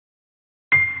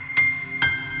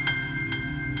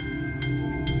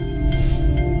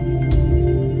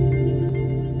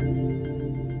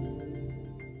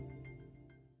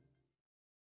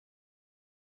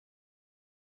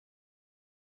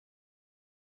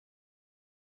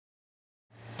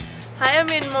I am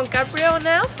in Montgomery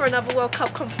now for another World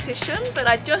Cup competition, but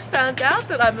I just found out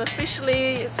that I'm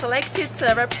officially selected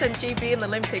to represent GB in the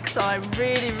Olympics, so I'm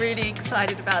really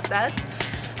excited about that.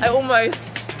 I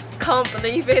almost can't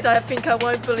believe it. I think I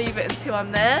won't believe it until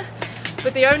I'm there.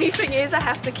 But the only thing is I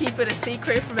have to keep it a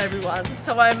secret from everyone.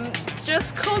 So I'm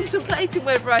just contemplating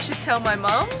whether I should tell my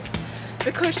mum,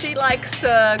 because she likes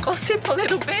to gossip a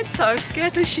little bit, so I'm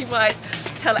scared that she might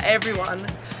tell everyone.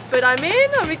 But I'm in,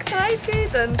 I'm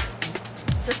excited, and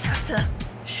just have to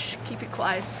keep it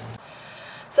quiet.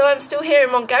 So I'm still here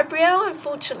in Montgomery.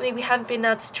 Unfortunately, we haven't been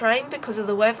able to train because of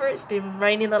the weather. It's been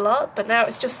raining a lot, but now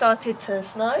it's just started to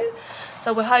snow.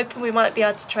 So we're hoping we might be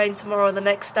able to train tomorrow or the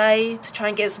next day to try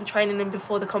and get some training in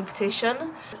before the competition.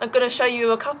 I'm going to show you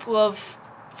a couple of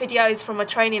videos from my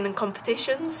training and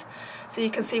competitions so you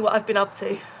can see what I've been up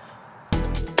to.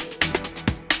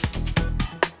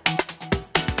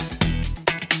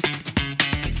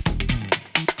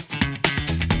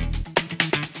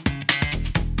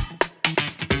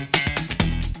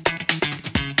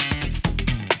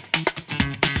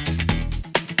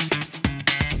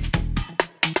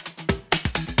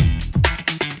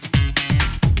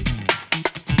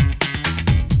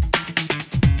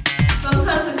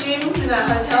 In our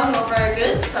hotel not very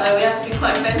good, so we have to be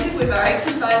quite inventive with our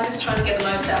exercises, trying to get the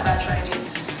most out of our training.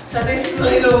 So this is a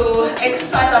little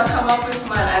exercise I've come up with for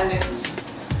my landings.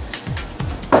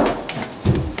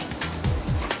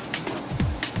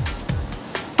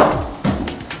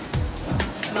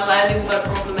 And my landing's my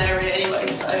problem area anyway,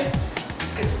 so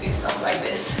it's good to do stuff like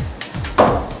this.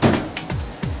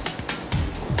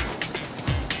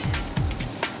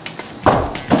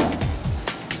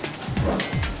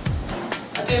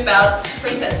 I do about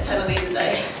 3 sets of 10 of these a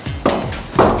day.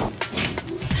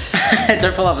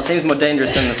 Don't pull up, it seems more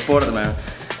dangerous than the sport at the moment.